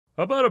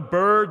How about a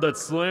bird that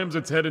slams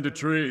its head into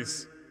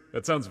trees?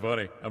 That sounds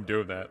funny. I'm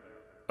doing that.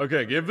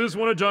 Okay, give this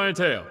one a giant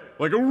tail.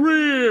 Like a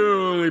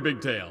really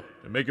big tail.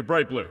 And make it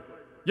bright blue.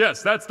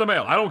 Yes, that's the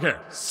male. I don't care.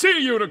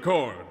 Sea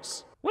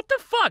unicorns! What the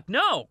fuck?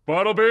 No!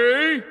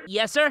 Bartleby!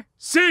 Yes, sir?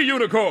 Sea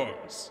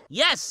unicorns!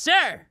 Yes,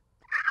 sir!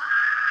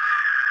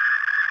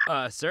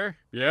 Sir?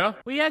 Yeah?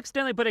 We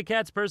accidentally put a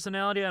cat's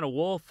personality on a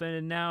wolf,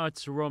 and now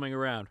it's roaming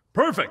around.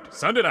 Perfect!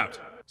 Send it out.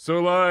 So,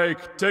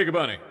 like, take a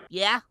bunny.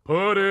 Yeah?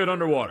 Put it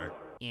underwater.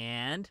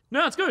 And?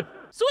 No, it's good.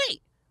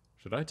 Sweet!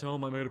 Should I tell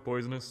him I made it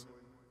poisonous?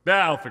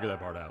 I'll figure that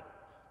part out.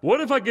 What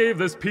if I gave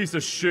this piece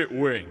of shit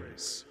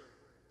wings?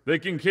 They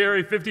can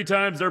carry 50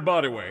 times their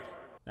body weight.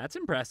 That's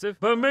impressive.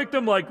 But make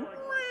them, like,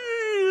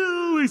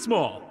 really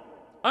small.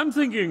 I'm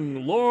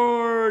thinking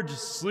large,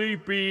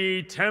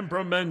 sleepy,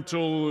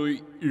 temperamental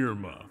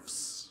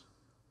earmuffs.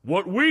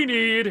 What we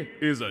need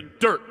is a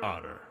dirt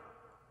otter.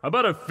 How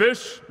about a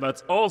fish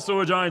that's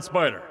also a giant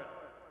spider?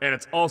 And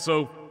it's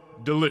also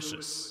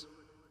delicious.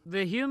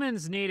 The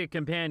humans need a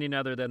companion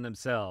other than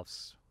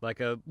themselves. Like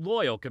a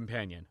loyal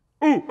companion.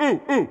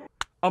 Ooh!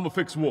 I'ma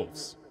fix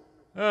wolves.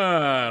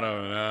 I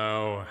don't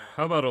know.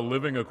 How about a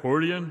living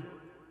accordion?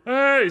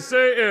 Hey,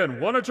 Satan,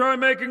 wanna try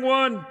making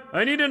one?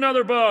 I need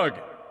another bug.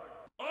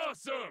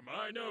 Awesome!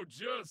 I know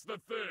just the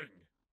thing.